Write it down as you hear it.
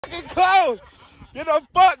fucking close. Get the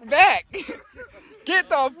fuck back. Get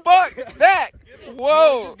the fuck back.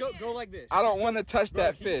 Whoa. Just go like this. I don't want to touch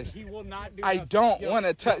that fish. He will not do I nothing. don't want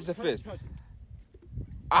to touch the fish.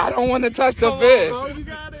 I don't want to touch the fish.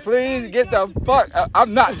 Please get the fuck.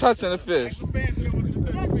 I'm not touching the fish.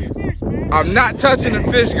 I'm not touching the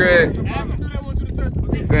fish, Greg.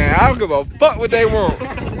 Man, I don't give a fuck what they want.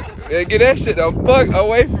 Man, get that shit the fuck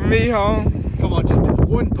away from me, home. Come on, just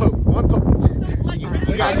one poke. One poke.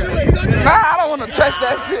 Nah, I don't want to touch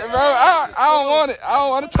that shit, bro. I don't want it. I don't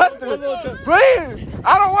want to touch the fish. Please,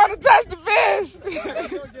 I don't want to touch the fish. Get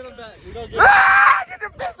the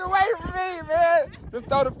fish away from me, man. Just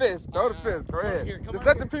throw the fish. Throw the fish. Go ahead. Just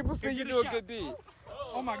let the people see you do a good deed.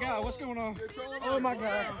 Oh my God, what's going on? Oh my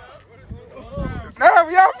God. No,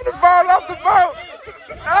 y'all finna fall off the boat.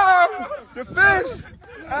 The fish.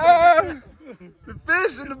 The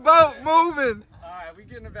fish in the boat moving. Alright, we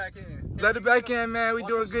getting it back in. Let it back in, man. We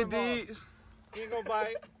doing good deeds. He ain't gonna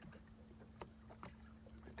bite.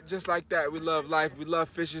 Just like that, we love life. We love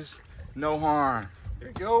fishes. No harm. There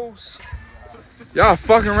it goes. Y'all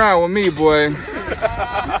fucking around with me, boy.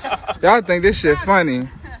 Y'all think this shit funny.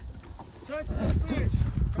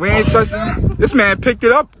 We ain't touching. This man picked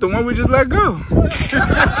it up, the one we just let go.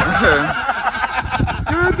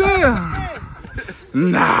 God damn.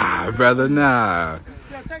 Nah, brother, nah.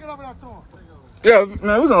 Yeah, take it over there to him. Yeah,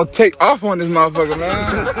 man, we're gonna take off on this motherfucker,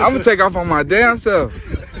 man. I'm gonna take off on my damn self.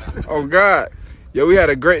 Oh, God. Yo, we had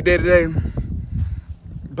a great day today.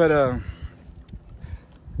 But,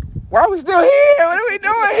 why are we still here? What are we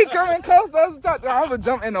doing? He coming close to us. I'm gonna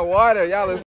jump in the water. Y'all